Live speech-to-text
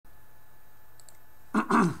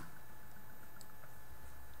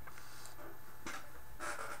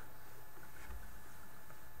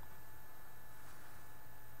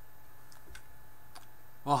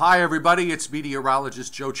hi everybody, it's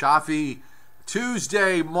meteorologist Joe Chaffee.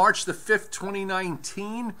 Tuesday, March the 5th,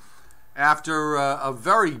 2019. After a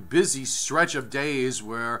very busy stretch of days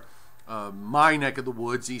where my neck of the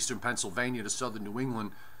woods, eastern Pennsylvania to southern New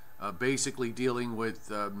England, basically dealing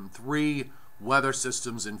with 3 weather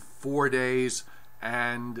systems in 4 days,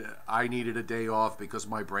 and I needed a day off because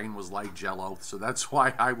my brain was like jello. So that's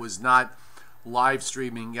why I was not live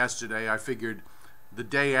streaming yesterday. I figured the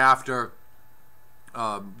day after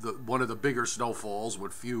one of the bigger snowfalls,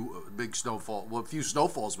 with few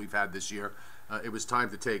snowfalls we've had this year, it was time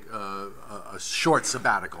to take a short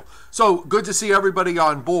sabbatical. So good to see everybody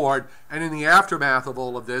on board. And in the aftermath of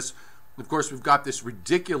all of this, of course, we've got this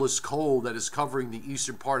ridiculous cold that is covering the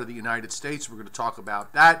eastern part of the United States. We're going to talk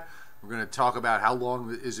about that. We're going to talk about how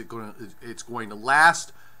long it's going to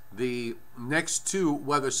last. The next 2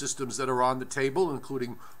 weather systems that are on the table,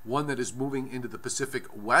 including one that is moving into the Pacific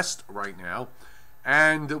West right now,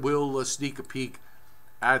 and we'll sneak a peek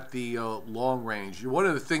at the long range. One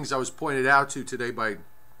of the things I was pointed out to today by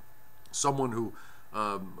someone who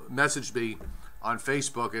messaged me on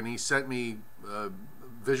Facebook, and he sent me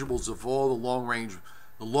visuals of all the long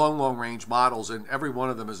range models, and every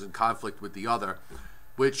one of them is in conflict with the other,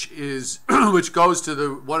 which goes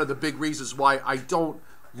to one of the big reasons why I don't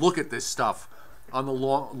look at this stuff on the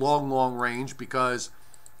long range, because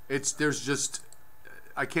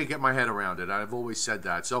I can't get my head around it. I've always said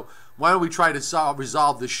that. So why don't we try to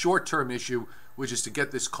resolve the short-term issue, which is to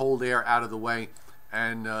get this cold air out of the way,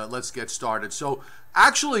 and let's get started. So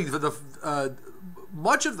actually, for the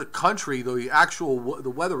much of the country,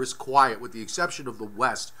 the weather is quiet, with the exception of the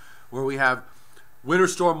West, where we have winter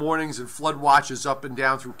storm warnings and flood watches up and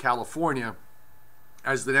down through California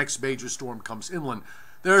as the next major storm comes inland.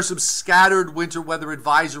 There are some scattered winter weather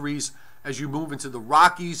advisories as you move into the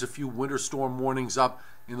Rockies, a few winter storm warnings up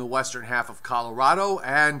in the western half of Colorado,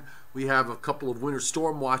 and we have a couple of winter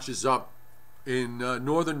storm watches up in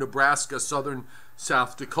northern Nebraska, southern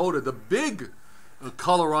South Dakota. The big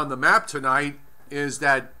color on the map tonight is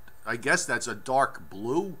that, I guess that's a dark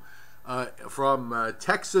blue, from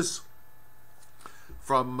Texas,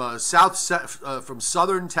 from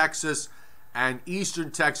southern Texas and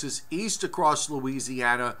eastern Texas, east across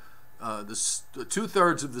Louisiana, the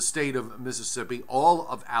 2/3 of the state of Mississippi, all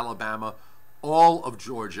of Alabama, all of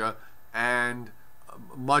Georgia, and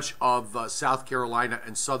much of South Carolina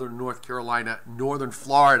and southern North Carolina, northern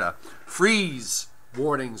Florida. Freeze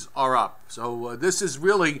warnings are up. So this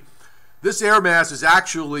air mass is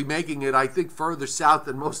actually making it, I think, further south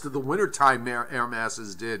than most of the wintertime air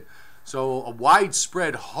masses did. So a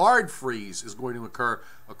widespread hard freeze is going to occur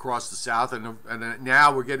across the south, and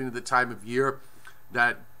now we're getting to the time of year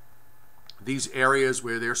that these areas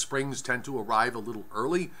where their springs tend to arrive a little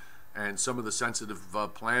early, and some of the sensitive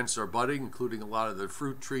plants are budding, including a lot of the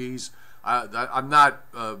fruit trees. I'm not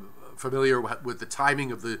familiar with the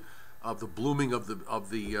timing of the blooming of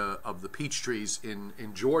the peach trees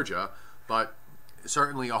in Georgia, but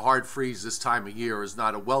certainly a hard freeze this time of year is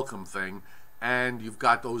not a welcome thing. And you've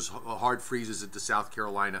got those hard freezes into South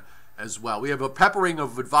Carolina as well. We have a peppering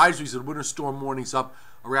of advisories and winter storm warnings up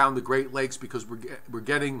around the Great Lakes, because we're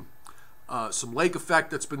getting some lake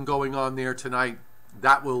effect that's been going on there tonight.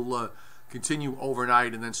 That will continue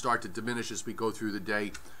overnight and then start to diminish as we go through the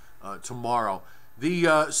day tomorrow.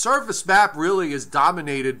 The surface map really is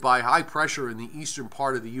dominated by high pressure in the eastern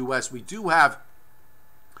part of the U.S. We do have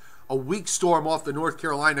a weak storm off the North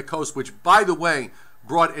Carolina coast, which, by the way,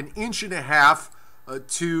 brought 1.5 inches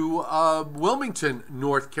to Wilmington,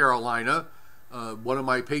 North Carolina. One of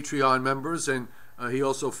my Patreon members, and he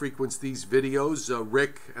also frequents these videos,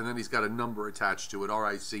 Rick, and then he's got a number attached to it,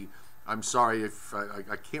 RIC. I'm sorry if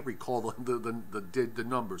I can't recall the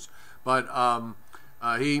numbers, but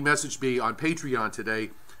he messaged me on Patreon today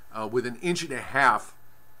with 1.5 inches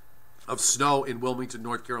of snow in Wilmington,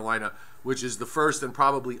 North Carolina, which is the first and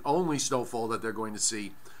probably only snowfall that they're going to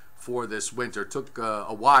see for this winter. It took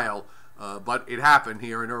a while, but it happened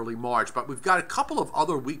here in early March. But we've got a couple of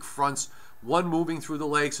other weak fronts, one moving through the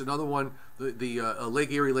lakes, another one, the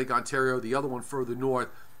Lake Erie, Lake Ontario, the other one further north.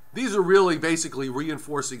 These are really basically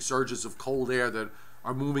reinforcing surges of cold air that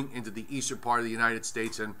are moving into the eastern part of the United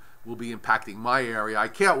States and will be impacting my area. I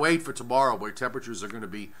can't wait for tomorrow, where temperatures are going to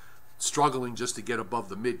be struggling just to get above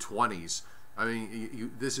the mid-20s. I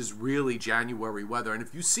mean, this is really January weather. And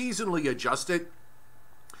if you seasonally adjust it,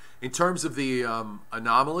 in terms of the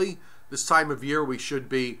anomaly, this time of year we should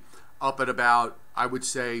be up at about, I would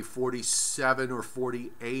say, 47 or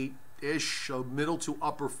 48-ish, middle to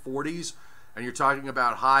upper 40s. and you're talking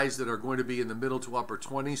about highs that are going to be in the middle to upper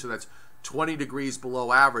 20s, so that's 20 degrees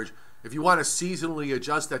below average. If you want to seasonally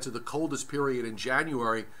adjust that to the coldest period in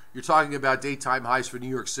January, you're talking about daytime highs for New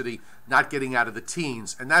York City not getting out of the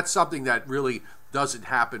teens, and that's something that really doesn't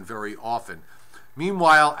happen very often.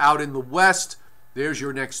 Meanwhile, out in the west, there's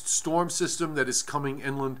your next storm system that is coming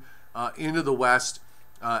inland into the west,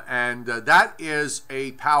 and that is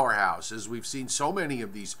a powerhouse, as we've seen so many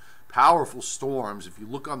of these powerful storms. If you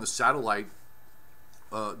look on the satellite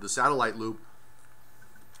loop,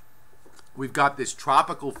 we've got this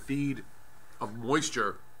tropical feed of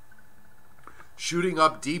moisture shooting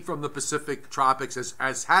up deep from the Pacific tropics,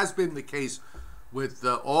 as has been the case with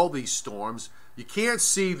all these storms. You can't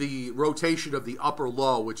see the rotation of the upper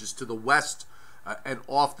low, which is to the west and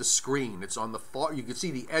off the screen. It's on the far, you can see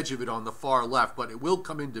the edge of it on the far left, but it will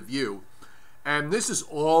come into view. And this is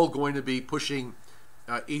all going to be pushing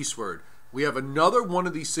eastward. We have another one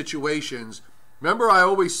of these situations. Remember, I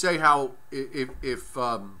always say how if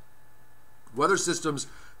weather systems,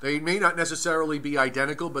 they may not necessarily be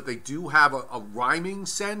identical, but they do have a rhyming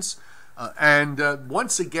sense.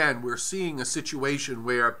 Once again, we're seeing a situation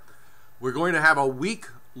where we're going to have a weak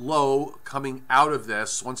low coming out of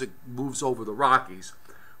this once it moves over the Rockies.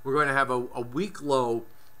 We're going to have a weak low,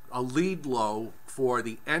 a lead low for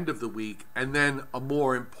the end of the week, and then a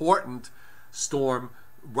more important storm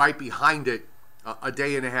right behind it a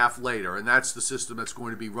day and a half later, and that's the system that's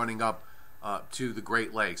going to be running up to the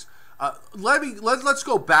Great Lakes. Let's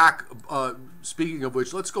go back, speaking of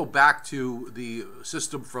which, let's go back to the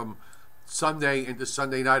system from Sunday into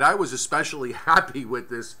Sunday night. I was especially happy with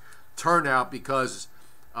this turnout because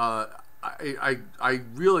I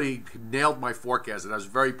really nailed my forecast, and I was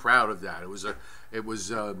very proud of that.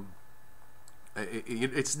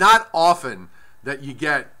 It's not often that you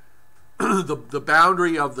get the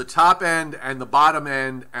boundary of the top end and the bottom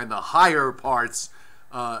end and the higher parts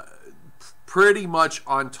pretty much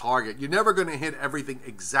on target. You're never going to hit everything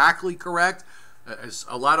exactly correct. As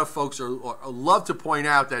a lot of folks love to point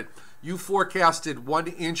out that you forecasted 1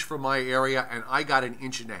 inch for my area and I got 1.5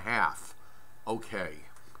 inches. Okay.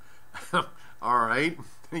 All right.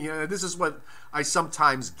 Yeah, this is what I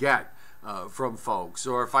sometimes get from folks.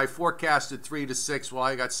 Or if I forecasted 3 to 6, well,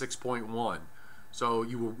 I got 6.1. So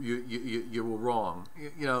you were wrong.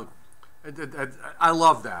 You know, I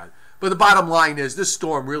love that. But the bottom line is this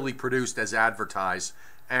storm really produced as advertised,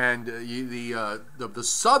 and the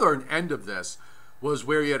southern end of this was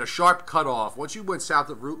where you had a sharp cutoff. Once you went south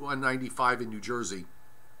of Route 195 in New Jersey,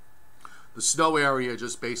 the snow area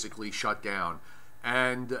just basically shut down.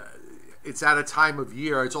 And it's at a time of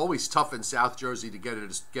year, it's always tough in South Jersey to get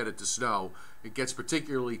it to snow. It gets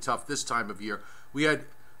particularly tough this time of year. We had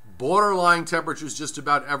borderline temperatures just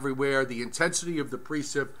about everywhere. The intensity of the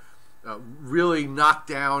precip really knocked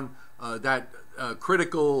down that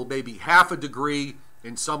critical maybe 0.5 degree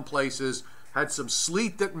in some places. Had some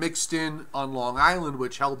sleet that mixed in on Long Island,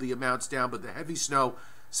 which held the amounts down, but the heavy snow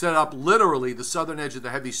set up literally the southern edge of the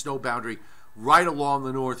heavy snow boundary right along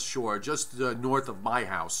the North Shore, just north of my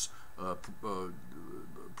house,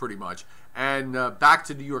 pretty much. And back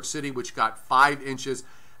to New York City, which got 5 inches.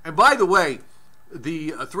 And by the way,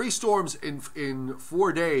 the 3 storms in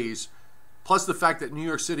 4 days, plus the fact that New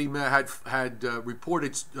York City had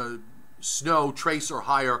reported snow trace or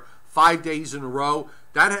higher 5 days in a row,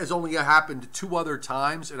 that has only happened 2 other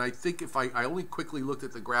times. And I think if I only quickly looked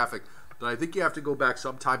at the graphic, but I think you have to go back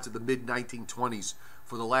sometime to the mid-1920s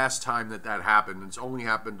for the last time that happened. It's only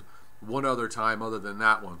happened 1 other time other than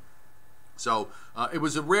that one. So it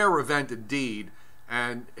was a rare event indeed,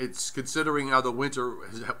 and it's considering how the winter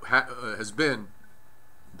has been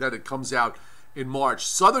that it comes out in March.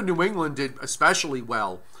 Southern New England did especially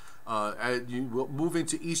well. And you move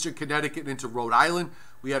into eastern Connecticut, into Rhode Island.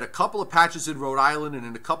 We had a couple of patches in Rhode Island and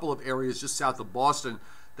in a couple of areas just south of Boston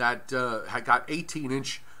that had got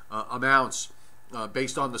 18-inch amounts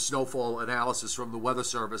based on the snowfall analysis from the Weather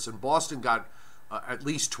Service. And Boston got at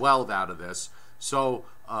least 12 out of this. So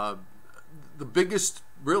the biggest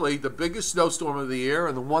snowstorm of the year,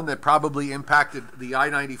 and the one that probably impacted the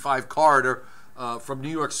I-95 corridor from New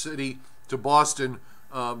York City to Boston,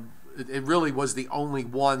 it really was the only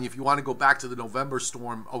one. If you want to go back to the November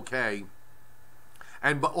storm, okay.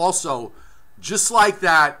 But also, just like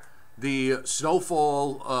that, the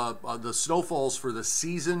snowfalls for the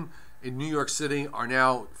season in New York City are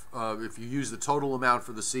now, if you use the total amount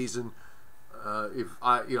for the season,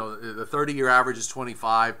 the 30-year average is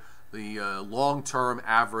 25. The long-term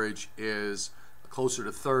average is closer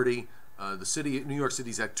to 30. New York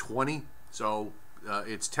City's at 20, so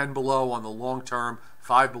it's 10 below on the long term,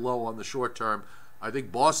 5 below on the short term. I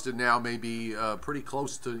think Boston now may be pretty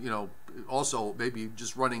close to, also maybe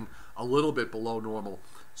just running a little bit below normal.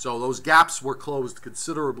 So those gaps were closed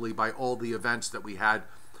considerably by all the events that we had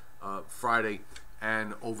Friday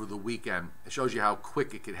and over the weekend. It shows you how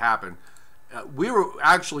quick it could happen. We were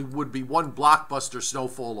actually would be one blockbuster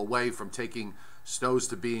snowfall away from taking snows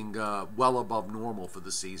to being well above normal for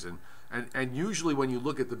the season. And usually when you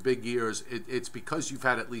look at the big years, it's because you've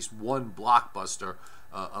had at least one blockbuster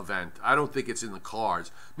event. I don't think it's in the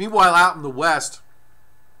cards. Meanwhile, out in the West,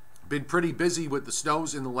 been pretty busy with the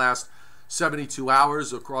snows in the last 72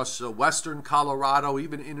 hours across western Colorado,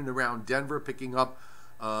 even in and around Denver, picking up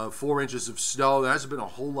 4 inches of snow. There hasn't been a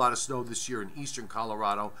whole lot of snow this year in eastern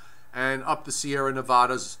Colorado. And up the Sierra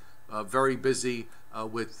Nevadas, very busy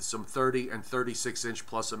with some 30 and 36 inch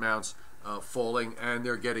plus amounts falling, and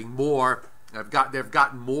they're getting more. They've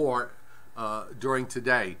gotten more during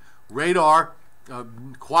today. Radar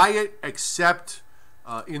quiet, except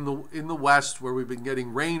in the west, where we've been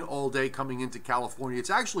getting rain all day coming into California. It's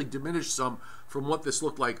actually diminished some from what this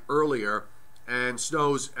looked like earlier, and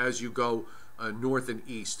snows as you go north and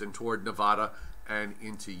east and toward Nevada and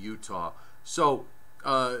into Utah. So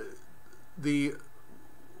the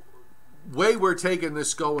way we're taking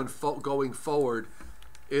this going forward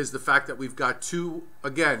is the fact that we've got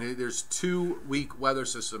there's 2 weak weather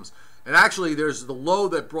systems. And actually, there's the low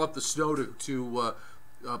that brought the snow to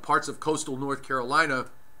parts of coastal North Carolina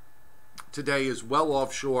today is well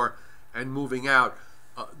offshore and moving out.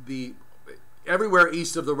 Everywhere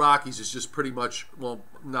east of the Rockies is just pretty much, well,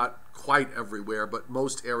 not quite everywhere, but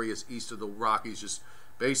most areas east of the Rockies just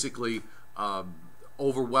basically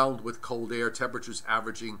overwhelmed with cold air, temperatures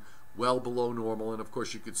averaging well below normal. And of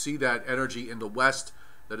course, you could see that energy in the west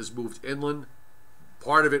that has moved inland.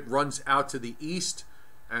 Part of it runs out to the east,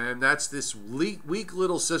 and that's this weak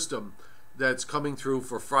little system that's coming through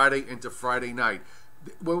for Friday into Friday night.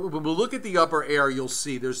 When we look at the upper air, you'll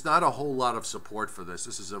see there's not a whole lot of support for this.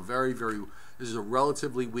 This is a this is a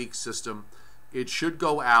relatively weak system. It should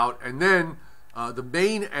go out, and then the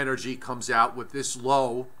main energy comes out with this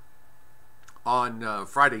low on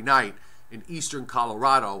Friday night in eastern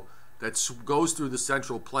Colorado that goes through the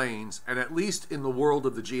Central Plains, and at least in the world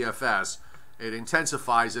of the GFS, it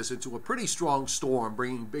intensifies this into a pretty strong storm,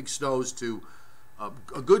 bringing big snows to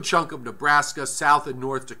a good chunk of Nebraska, South and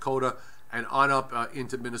North Dakota, and on up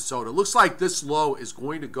into Minnesota. It looks like this low is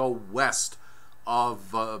going to go west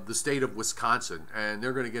of the state of Wisconsin, and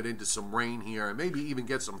they're going to get into some rain here and maybe even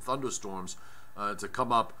get some thunderstorms to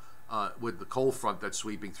come up with the cold front that's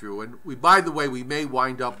sweeping through. And by the way, we may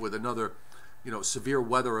wind up with another severe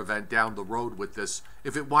weather event down the road with this,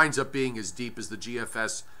 if it winds up being as deep as the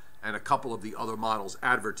GFS and a couple of the other models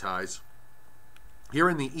advertise. Here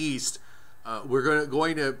in the east, we're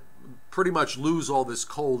going to pretty much lose all this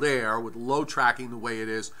cold air with low tracking the way it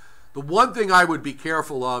is. The one thing I would be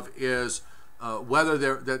careful of is whether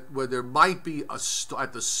there might be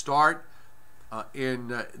at the start in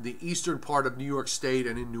the eastern part of New York State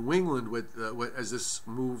and in New England as this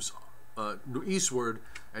moves eastward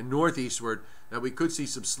and northeastward, that we could see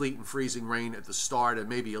some sleet and freezing rain at the start, and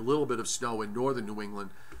maybe a little bit of snow in northern New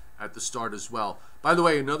England at the start as well. By the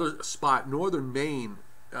way, another spot, northern Maine,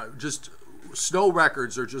 just snow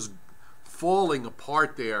records are just falling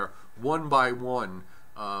apart there one by one.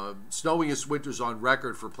 Snowiest winters on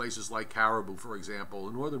record for places like Caribou, for example.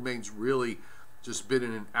 Northern Maine's really just been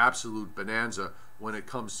in an absolute bonanza when it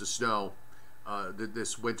comes to snow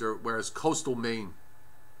this winter, whereas coastal Maine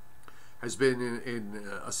has been in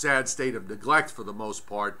a sad state of neglect for the most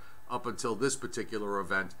part up until this particular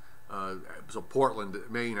event. So Portland,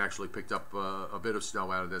 Maine actually picked up a bit of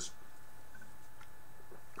snow out of this.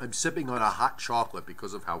 I'm sipping on a hot chocolate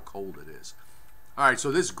because of how cold it is. All right,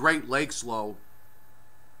 so this Great Lakes low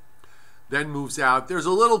then moves out. There's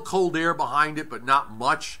a little cold air behind it, but not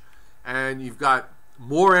much. And you've got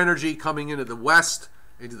more energy coming into the west,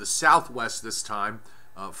 into the southwest this time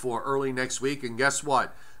for early next week. And guess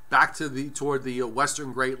what? Back to toward the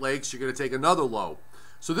western Great Lakes, you're going to take another low.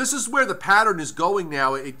 So this is where the pattern is going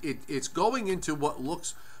now. It's going into what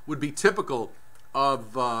would be typical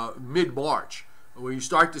of mid-March, where you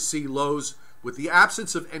start to see lows with the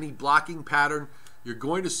absence of any blocking pattern. You're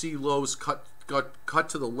going to see lows cut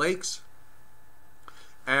to the lakes,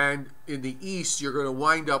 and in the east you're going to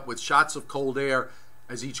wind up with shots of cold air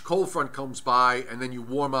as each cold front comes by, and then you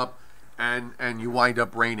warm up and you wind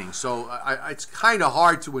up raining. So it's kind of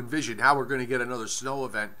hard to envision how we're going to get another snow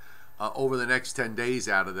event over the next 10 days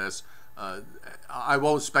out of this. I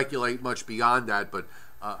won't speculate much beyond that, but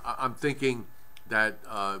I'm thinking that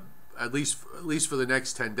at least for the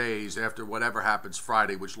next 10 days, after whatever happens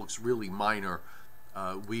Friday, which looks really minor,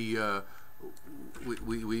 we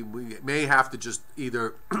we may have to just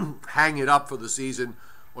either hang it up for the season,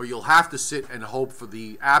 or you'll have to sit and hope for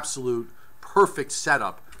the absolute perfect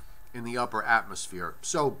setup in the upper atmosphere.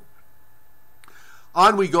 So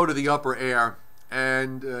on we go to the upper air,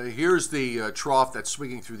 and here's the trough that's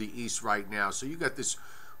swinging through the east right now. So you got this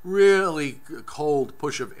really cold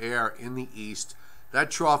push of air in the east. That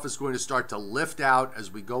trough is going to start to lift out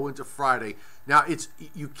as we go into Friday. Now,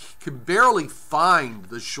 you can barely find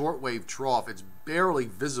the shortwave trough. It's barely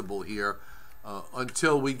visible here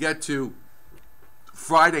until we get to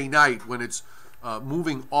Friday night, when it's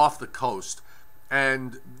moving off the coast.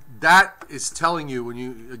 And that is telling you, when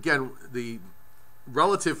you, again, the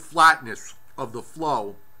relative flatness of the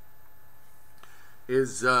flow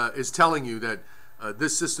is telling you that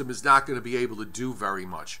this system is not going to be able to do very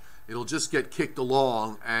much. It'll just get kicked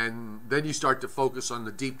along, and then you start to focus on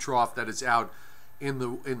the deep trough that is out in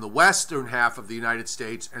the western half of the United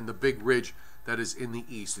States, and the big ridge that is in the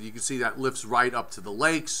east. And you can see that lifts right up to the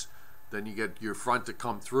lakes. Then you get your front to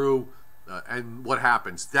come through, and what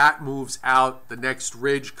happens? That moves out. The next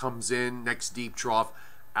ridge comes in, next deep trough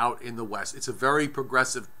out in the west. It's a very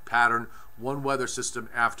progressive pattern, one weather system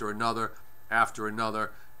after another,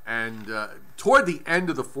 and toward the end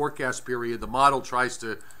of the forecast period, the model tries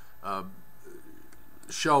to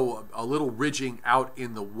show a little ridging out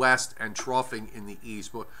in the west and troughing in the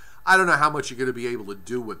east. But I don't know how much you're going to be able to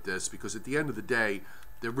do with this, because at the end of the day,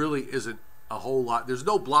 there really isn't a whole lot. There's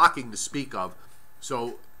no blocking to speak of,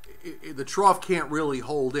 so the trough can't really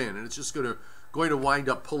hold in, and it's just going to wind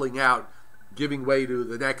up pulling out, giving way to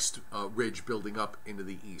the next ridge building up into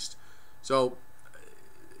the east. So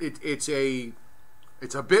it's a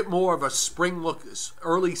bit more of a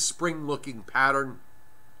early spring looking pattern.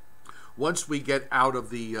 Once we get out of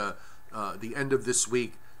the end of this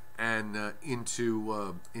week and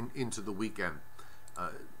into the weekend,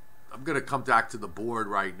 I'm going to come back to the board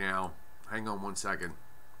right now. Hang on one second.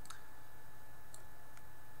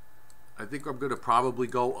 I think I'm going to probably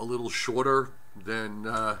go a little shorter than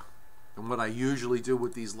what I usually do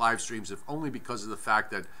with these live streams, if only because of the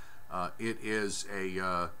fact that it is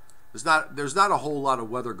there's not a whole lot of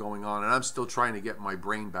weather going on, and I'm still trying to get my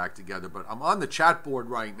brain back together. But I'm on the chat board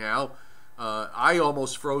right now. I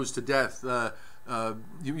almost froze to death.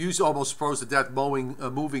 You almost froze to death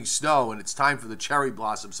moving snow, and it's time for the cherry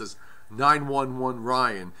blossom, says 911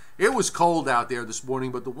 Ryan. It was cold out there this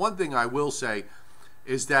morning, but the one thing I will say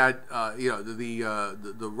is that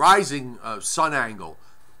the rising sun angle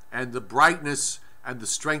and the brightness and the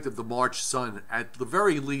strength of the March sun, at the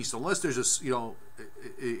very least, unless there's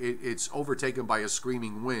it's overtaken by a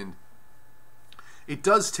screaming wind, it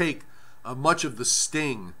does take much of the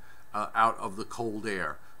sting out of the cold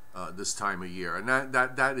air this time of year, and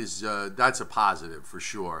that's a positive for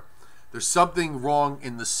sure. There's something wrong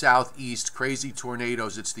in the southeast. Crazy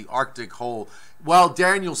tornadoes. It's the Arctic hole. Well,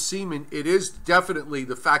 Daniel Seaman, it is definitely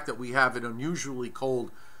the fact that we have an unusually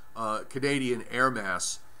cold Canadian air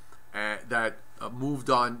mass that moved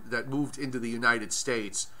into the United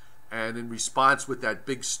States, and in response with that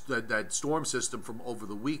big that storm system from over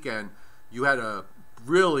the weekend, you had a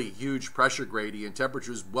really huge pressure gradient.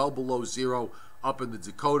 Temperatures well below zero up in the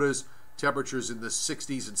Dakotas. Temperatures in the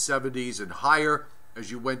 60s and 70s and higher. As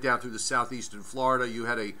you went down through the southeastern Florida, you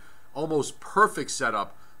had a almost perfect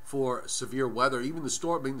setup for severe weather. Even the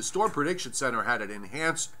Storm Prediction Center had an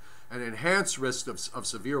enhanced risk of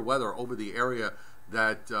severe weather over the area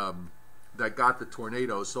that got the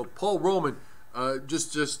tornadoes. So Paul Roman,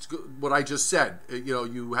 just what I just said.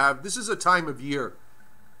 This is a time of year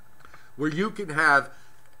where you can have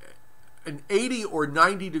an 80 or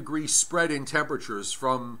 90 degree spread in temperatures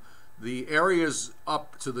from the areas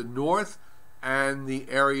up to the north and the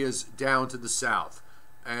areas down to the south,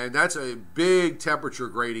 and that's a big temperature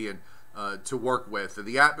gradient to work with. And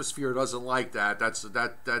the atmosphere doesn't like that.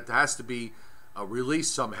 That has to be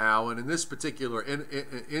released somehow. And in this particular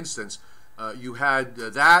instance, you had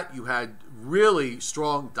you had really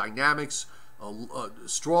strong dynamics,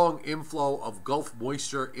 strong inflow of Gulf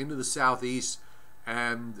moisture into the southeast,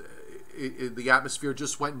 and the atmosphere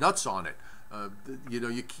just went nuts on it.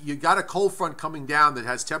 You got a cold front coming down that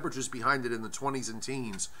has temperatures behind it in the 20s and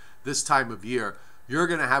teens this time of year. You're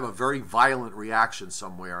going to have a very violent reaction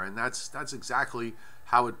somewhere, and that's exactly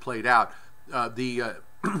how it played out. The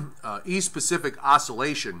East Pacific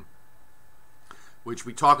Oscillation, which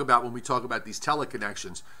we talk about when we talk about these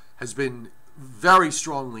teleconnections, has been very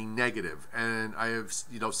strongly negative. And I have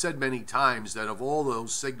said many times that of all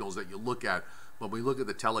those signals that you look at when we look at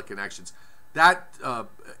the teleconnections, that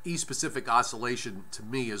East Pacific Oscillation, to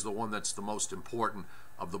me, is the one that's the most important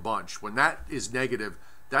of the bunch. When that is negative,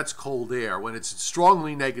 that's cold air. When it's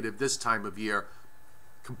strongly negative this time of year,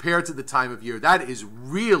 compared to the time of year, that is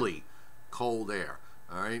really cold air.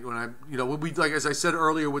 All right, when we, like as I said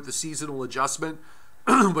earlier with the seasonal adjustment,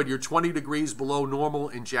 but you're 20 degrees below normal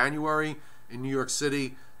in January in New York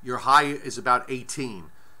City, your high is about 18.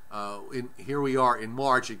 Here we are in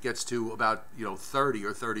March, it gets to about 30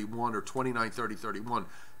 or 31 or 29, 30, 31.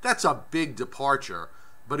 That's a big departure.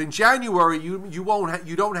 But in January, you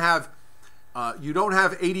don't have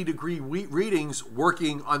 80-degree readings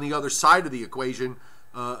working on the other side of the equation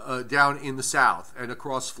down in the south and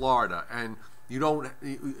across Florida, and you don't,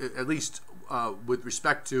 at least with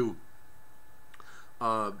respect to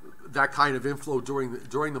that kind of inflow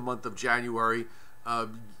during the month of January.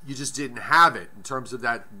 You just didn't have it in terms of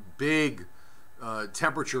that big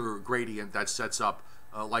temperature gradient that sets up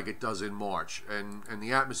like it does in March, and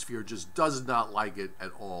the atmosphere just does not like it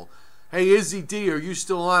at all. Hey, Izzy D, are you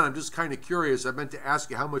still on? I'm just kind of curious. I meant to ask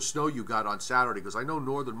you how much snow you got on Saturday, because I know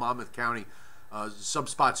northern Monmouth County, some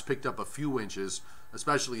spots picked up a few inches,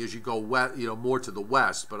 especially as you go more to the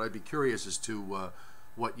west. But I'd be curious as to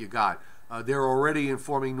what you got. They're already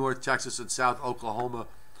informing North Texas and South Oklahoma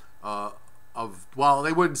well,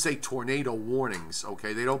 they wouldn't say tornado warnings.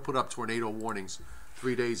 Okay, they don't put up tornado warnings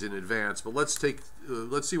 3 days in advance. But let's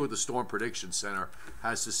see what the Storm Prediction Center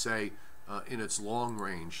has to say in its long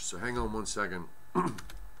range. So hang on one second.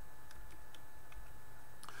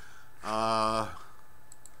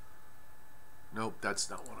 Nope, that's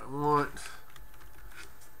not what I want.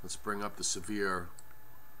 Let's bring up the severe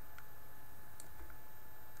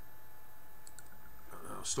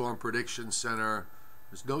Storm Prediction Center.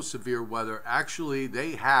 There's no severe weather. Actually,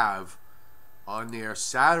 they have on their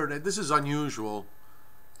Saturday, this is unusual,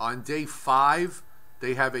 on day 5,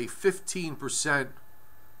 they have a 15%.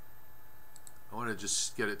 I want to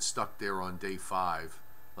just get it stuck there on day 5.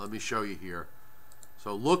 Let me show you here.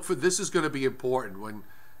 So look for, this is going to be important.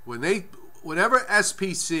 Whenever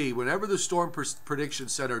SPC, whenever the Storm Prediction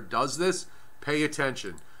Center does this, pay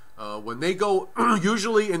attention. When they go,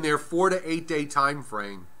 usually in their 4 to 8 day time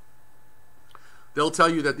frame, they'll tell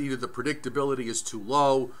you that either the predictability is too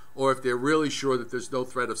low, or if they're really sure that there's no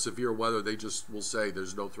threat of severe weather, they just will say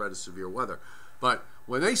there's no threat of severe weather. But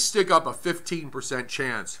when they stick up a 15%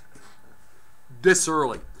 chance this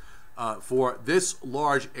early for this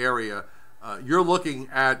large area, you're looking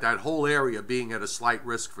at that whole area being at a slight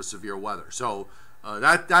risk for severe weather. So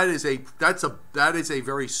that is a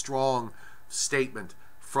very strong statement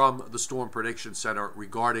from the Storm Prediction Center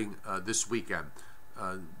regarding this weekend.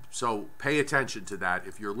 So pay attention to that.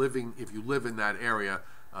 If you live in that area,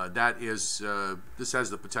 this has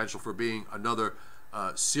the potential for being another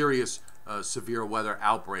serious severe weather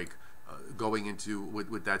outbreak going into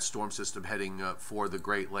with that storm system heading for the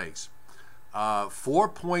Great Lakes.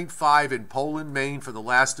 4.5 in Poland, Maine for the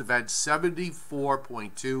last event,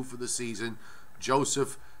 74.2 for the season.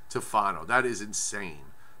 Joseph Tefano. That is insane.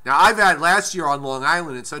 Now, I've had last year on Long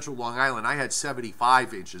Island, in central Long Island, I had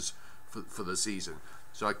 75 inches for the season.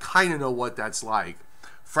 So I kind of know what that's like.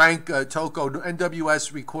 Frank Toko,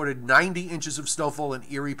 NWS recorded 90 inches of snowfall in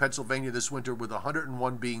Erie, Pennsylvania this winter, with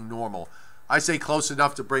 101 being normal. I say close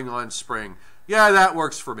enough to bring on spring. Yeah, that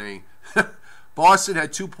works for me. Boston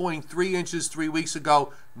had 2.3 inches 3 weeks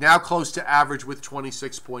ago, now close to average with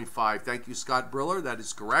 26.5. Thank you, Scott Briller. That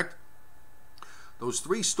is correct. Those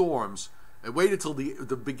 3 storms, I waited till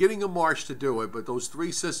the beginning of March to do it, but those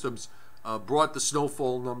 3 systems brought the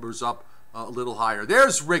snowfall numbers up a little higher.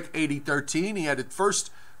 There's Rick 8013. He had the first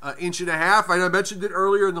inch and a half. I mentioned it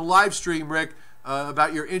earlier in the live stream, Rick,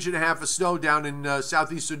 about your inch and a half of snow down in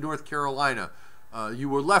southeastern North Carolina. You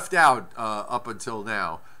were left out up until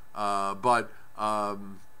now, but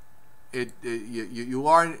you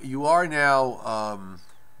are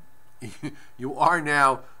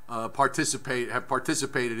now have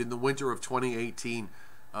participated in the winter of 2018,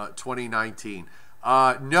 2019.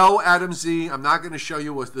 No, Adam Z, I'm not going to show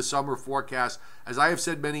you the summer forecast. As I have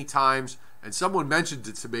said many times, and someone mentioned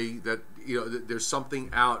it to me that there's something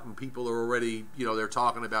out and people are already they're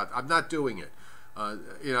talking about. I'm not doing it.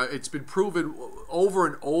 It's been proven over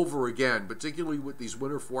and over again, particularly with these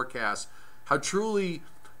winter forecasts, how truly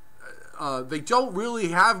they don't really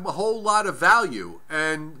have a whole lot of value.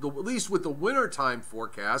 And at least with the wintertime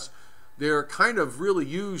forecasts, they're kind of really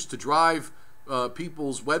used to drive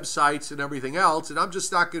people's websites and everything else, and I'm just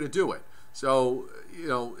not going to do it. So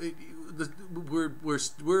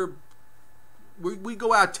we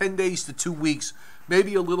go out 10 days to 2 weeks,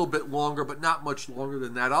 maybe a little bit longer, but not much longer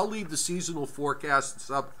than that. I'll leave the seasonal forecasts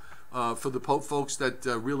up for the folks that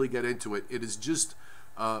really get into it. It is just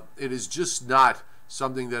not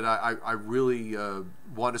something that I really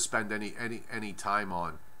want to spend any time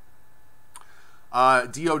on.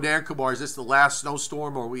 Dio Nankumar, is this the last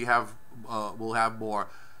snowstorm, or we'll have more?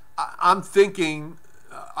 I'm thinking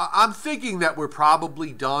that we're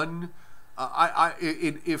probably done.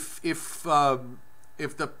 If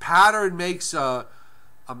the pattern makes a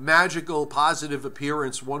magical positive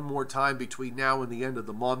appearance one more time between now and the end of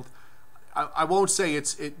the month, I won't say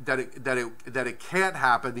that it can't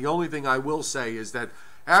happen. The only thing I will say is that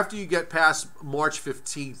after you get past March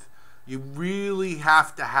 15th, you really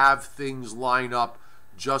have to have things line up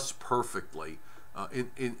just perfectly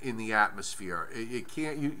in the atmosphere. It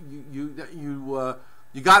can't.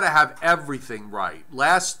 You got to have everything right.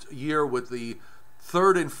 Last year with the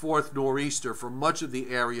third and fourth nor'easter, for much of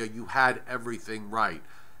the area, you had everything right.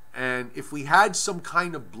 And if we had some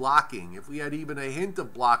kind of blocking, if we had even a hint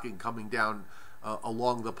of blocking coming down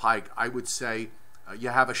along the pike, I would say you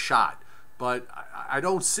have a shot. But I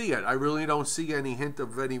don't see it. I really don't see any hint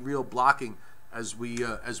of any real blocking as we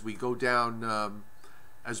go down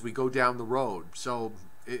the road. So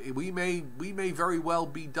we may very well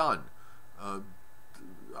be done.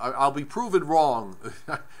 I'll be proven wrong,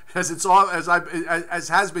 as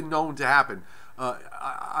has been known to happen.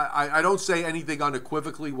 I don't say anything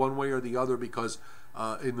unequivocally one way or the other, because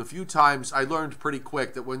in the few times I learned pretty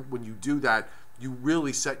quick that when you do that, you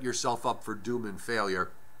really set yourself up for doom and failure.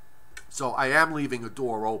 So I am leaving a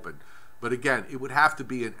door open. But again, it would have to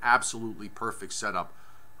be an absolutely perfect setup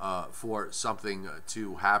for something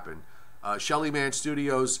to happen. Shelly Man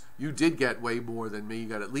Studios, you did get way more than me. You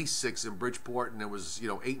got at least 6 in Bridgeport, and it was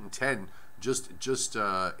 8 and 10 just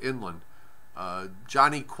inland.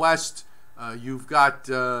 Johnny Quest, you've got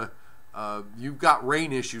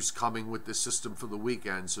rain issues coming with this system for the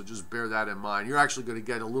weekend, so just bear that in mind. You're actually going to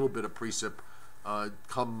get a little bit of precip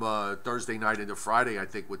come Thursday night into Friday, I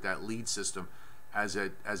think, with that lead system as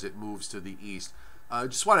it moves to the east.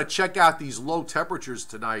 Just want to check out these low temperatures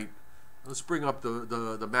tonight. Let's bring up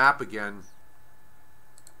the map again,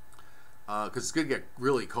 because it's going to get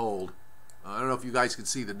really cold. I don't know if you guys can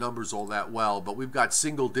see the numbers all that well, but we've got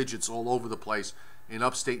single digits all over the place in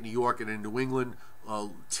upstate New York and in New England,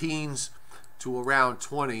 teens to around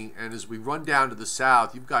 20. And as we run down to the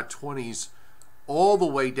south, you've got 20s all the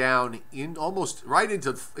way down in almost right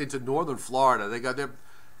into northern Florida.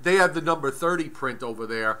 They have the number 30 print over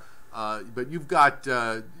there, but you've got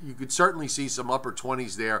you could certainly see some upper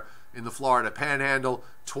 20s there in the Florida Panhandle,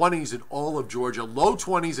 20s in all of Georgia, low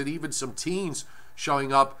 20s, and even some teens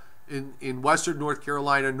showing up in western North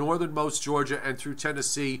Carolina, northernmost Georgia, and through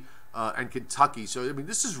Tennessee and Kentucky. So, I mean,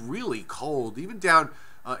 this is really cold. Even down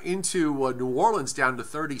into New Orleans, down to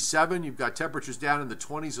 37. You've got temperatures down in the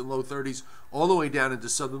 20s and low 30s, all the way down into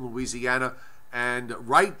southern Louisiana, and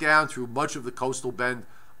right down through much of the coastal bend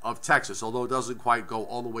of Texas, although it doesn't quite go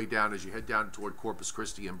all the way down as you head down toward Corpus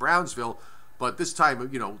Christi and Brownsville. But this time,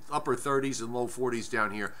 upper 30s and low 40s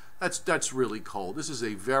down here. That's really cold. This is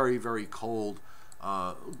a very, very cold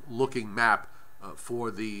looking map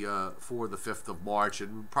for the 5th of March,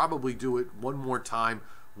 and we'll probably do it one more time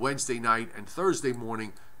Wednesday night and Thursday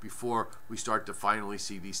morning before we start to finally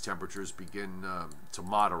see these temperatures begin to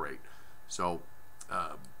moderate. So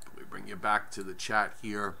let me bring you back to the chat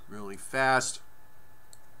here really fast.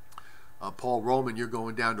 Paul Roman, you're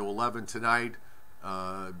going down to 11 tonight.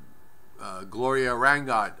 Gloria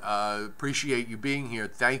Rangot, appreciate you being here.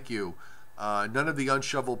 Thank you. None of the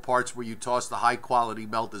unshoveled parts where you toss the high quality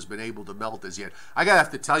melt has been able to melt as yet. I gotta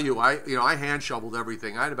have to tell you, I hand shoveled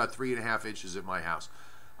everything. I had about 3.5 inches at my house.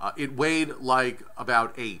 It weighed like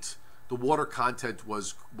about 8. The water content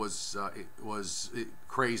was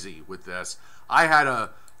crazy with this. I had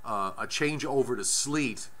a change over to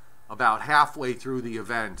sleet about halfway through the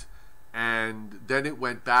event, and then it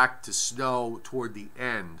went back to snow toward the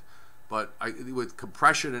end. But with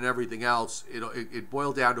compression and everything else, it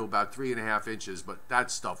boiled down to about 3.5 inches. But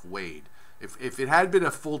that stuff weighed. If it had been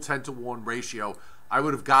a full 10-to-1 ratio, I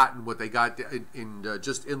would have gotten what they got in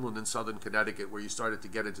just inland in southern Connecticut, where you started to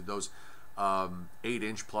get into those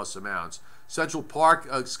 8-inch plus amounts. Central Park,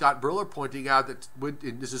 Scott Briller pointing out that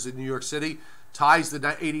this is in New York City, ties the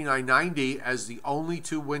 89-90 as the only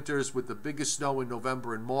 2 winters with the biggest snow in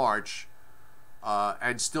November and March.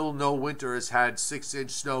 And still no winter has had 6-inch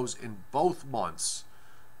snows in both months.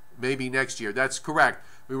 Maybe next year. That's correct.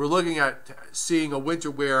 We were looking at seeing a winter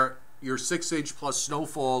where your 6-inch plus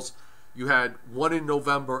snowfalls, you had 1 in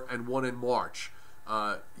November and 1 in March.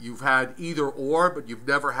 You've had either or, but you've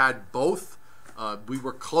never had both. We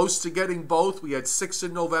were close to getting both. We had 6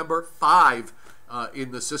 in November, 5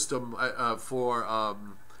 in the system for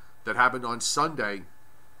that happened on Sunday.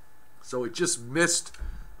 So it just missed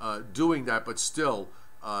doing that, but still,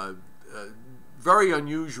 very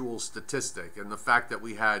unusual statistic. And the fact that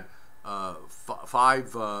we had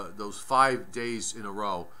those 5 days in a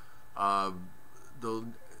row. I'm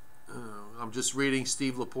just reading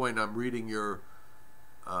Steve LaPointe. I'm reading your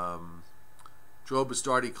Joe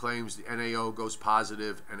Bastardi claims the NAO goes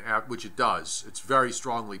positive, and which it does. It's very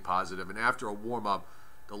strongly positive. And after a warm-up,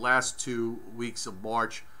 the last 2 weeks of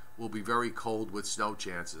March will be very cold with snow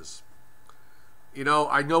chances. You know,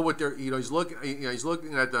 I know what they're. You know, he's looking. You know, he's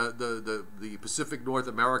looking at the Pacific North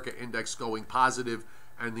America index going positive,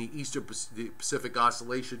 and the Eastern Pacific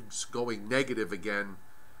oscillations going negative again.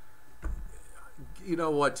 You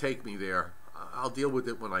know what? Take me there. I'll deal with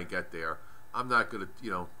it when I get there. I'm not going to,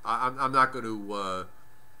 you know, I'm not going to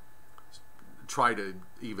try to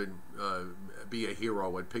even be a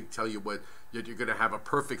hero and tell you what that you're going to have a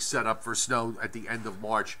perfect setup for snow at the end of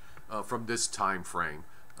March from this time frame.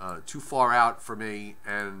 Too far out for me,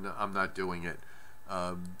 and I'm not doing it.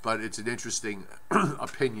 But it's an interesting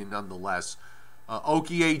opinion nonetheless.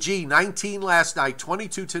 Okie AG, 19 last night,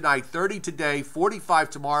 22 tonight, 30 today, 45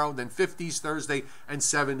 tomorrow, and then 50s Thursday, and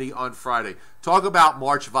 70 on Friday. Talk about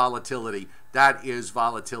March volatility. That is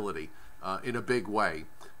volatility in a big way.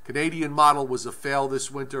 Canadian model was a fail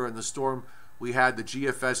this winter, and the storm we had, the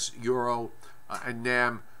GFS, Euro, and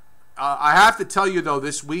NAM. I have to tell you, though,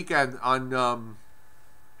 this weekend on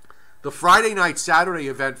the Friday night, Saturday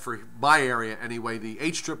event for my area anyway, the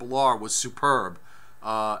HRRR was superb.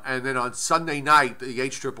 And then on Sunday night, the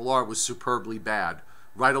HRRR was superbly bad,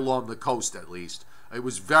 right along the coast at least. It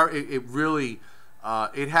was it really,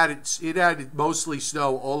 it had mostly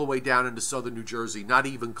snow all the way down into southern New Jersey, not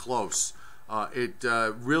even close. It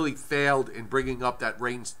really failed in bringing up that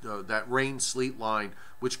rain sleet line,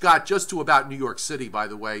 which got just to about New York City, by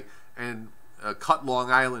the way, and cut Long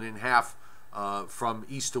Island in half from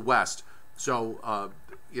east to west. So,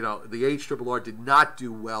 you know, the HRRR did not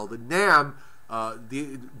do well. The NAM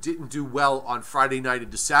didn't do well on Friday night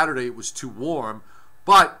into Saturday. It was too warm,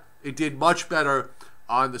 but it did much better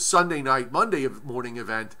on the Sunday night, Monday morning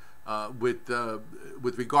event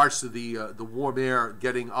with regards to the warm air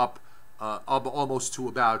getting up almost to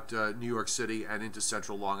about New York City and into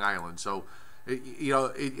central Long Island. So,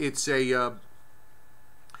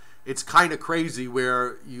 it's kind of crazy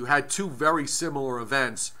where you had two very similar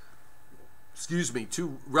events. Excuse me,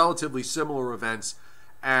 two relatively similar events.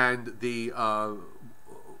 And the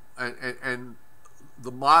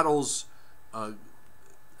models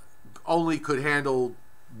only could handle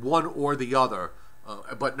one or the other,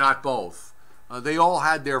 but not both. They all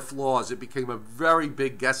had their flaws. It became a very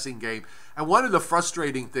big guessing game. And one of the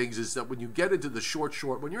frustrating things is that when you get into the short,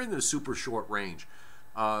 when you're in the super short range,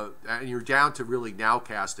 and you're down to really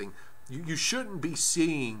nowcasting, you shouldn't be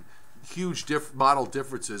seeing huge model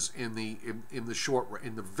differences in the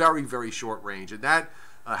very, very short range, and that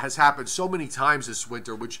has happened so many times this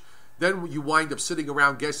winter, which then you wind up sitting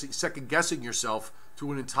around second guessing yourself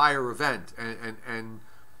through an entire event, and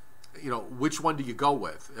you know, which one do you go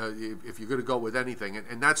with if you're going to go with anything,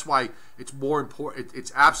 and that's why it's more important.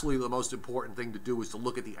 It's absolutely the most important thing to do is to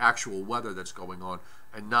look at the actual weather that's going on,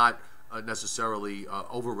 and not necessarily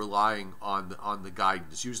over relying on the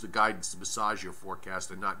guidance. Use the guidance to massage your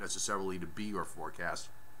forecast and not necessarily to be your forecast.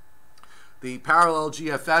 The parallel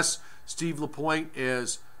GFS, Steve LaPointe,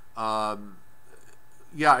 is,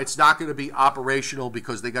 yeah, it's not going to be operational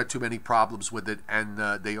because they got too many problems with it, and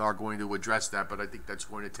they are going to address that, but I think that's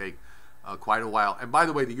going to take quite a while. And by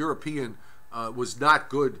the way, the European was not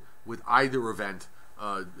good with either event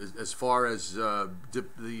as far as the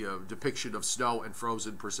depiction of snow and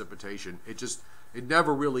frozen precipitation. It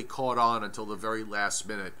never really caught on until the very last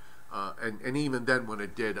minute. And even then, when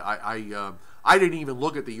it did, I didn't even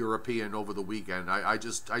look at the European over the weekend. I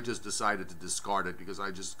just decided to discard it because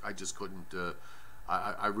I just couldn't.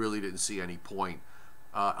 I really didn't see any point.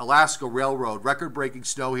 Alaska Railroad, record-breaking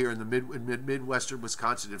snow here in the midwestern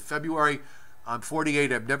Wisconsin in February. I'm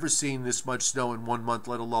 48. I've never seen this much snow in 1 month,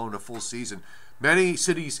 let alone a full season. Many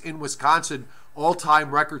cities in Wisconsin,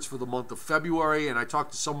 all-time records for the month of February. And I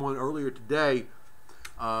talked to someone earlier today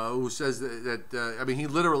who says that I mean, he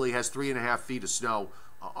literally has 3.5 feet of snow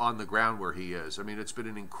on the ground where he is. I mean, it's been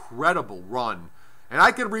an incredible run. And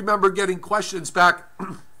I can remember getting questions back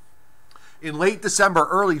in late December,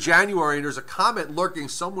 early January, and there's a comment lurking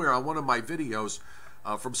somewhere on one of my videos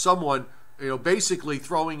from someone, you know, basically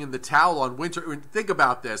throwing in the towel on winter. And think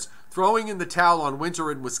about this, throwing in the towel on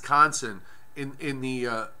winter in Wisconsin in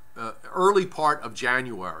the early part of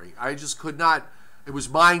January. I just could not. It was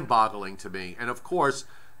mind-boggling to me. And of course,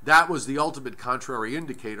 that was the ultimate contrary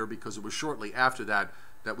indicator, because it was shortly after that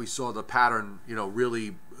that we saw the pattern,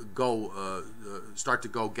 really go start to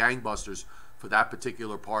go gangbusters for that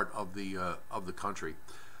particular part of the country.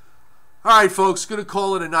 All right, folks, going to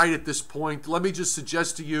call it a night at this point. Let me just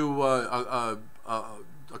suggest to you a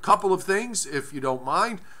couple of things, if you don't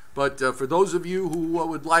mind. But for those of you who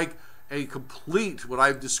would like a complete, what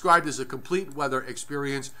I've described as a complete weather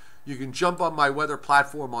experience, you can jump on my weather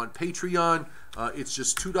platform on Patreon. It's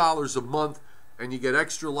just $2 a month, and you get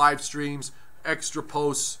extra live streams, extra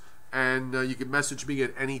posts, and you can message me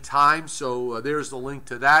at any time. So there's the link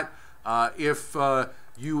to that. If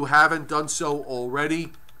you haven't done so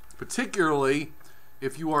already, particularly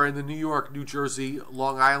if you are in the New York, New Jersey,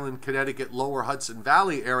 Long Island, Connecticut, Lower Hudson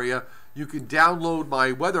Valley area, you can download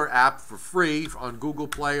my weather app for free on Google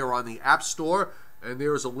Play or on the App Store, and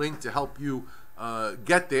there's a link to help you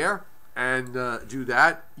get there and do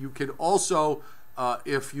that. You can also,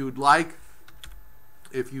 if you'd like,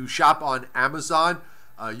 if you shop on Amazon,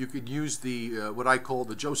 you could use the what I call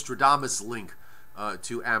the Joe Stradamus link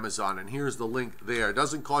to Amazon, and here's the link there. It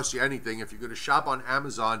doesn't cost you anything. If you're going to shop on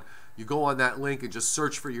Amazon, you go on that link and just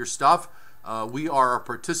search for your stuff. We are a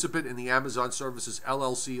participant in the Amazon Services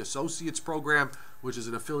LLC Associates program, which is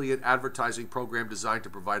an affiliate advertising program designed to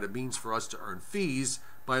provide a means for us to earn fees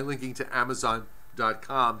by linking to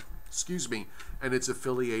Amazon.com, and its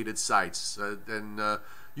affiliated sites. Then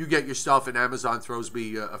you get your stuff, and Amazon throws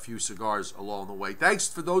me a few cigars along the way. Thanks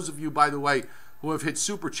for those of you, by the way, who have hit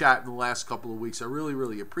Super Chat in the last couple of weeks. I really,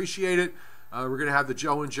 really appreciate it. We're going to have the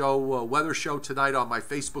Joe and Joe weather show tonight on my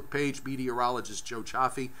Facebook page, meteorologist Joe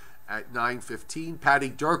Chaffee, at 9:15. Patty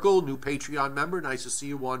Durkle, new Patreon member. Nice to see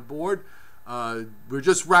you on board. We're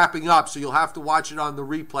just wrapping up, so you'll have to watch it on the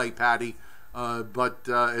replay, Patty. But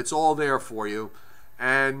it's all there for you.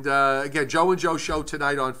 And again, Joe and Joe show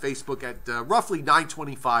tonight on Facebook at roughly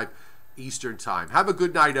 9:25 Eastern Time. Have a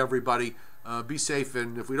good night, everybody. Be safe,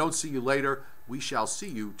 and if we don't see you later, we shall see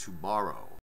you tomorrow.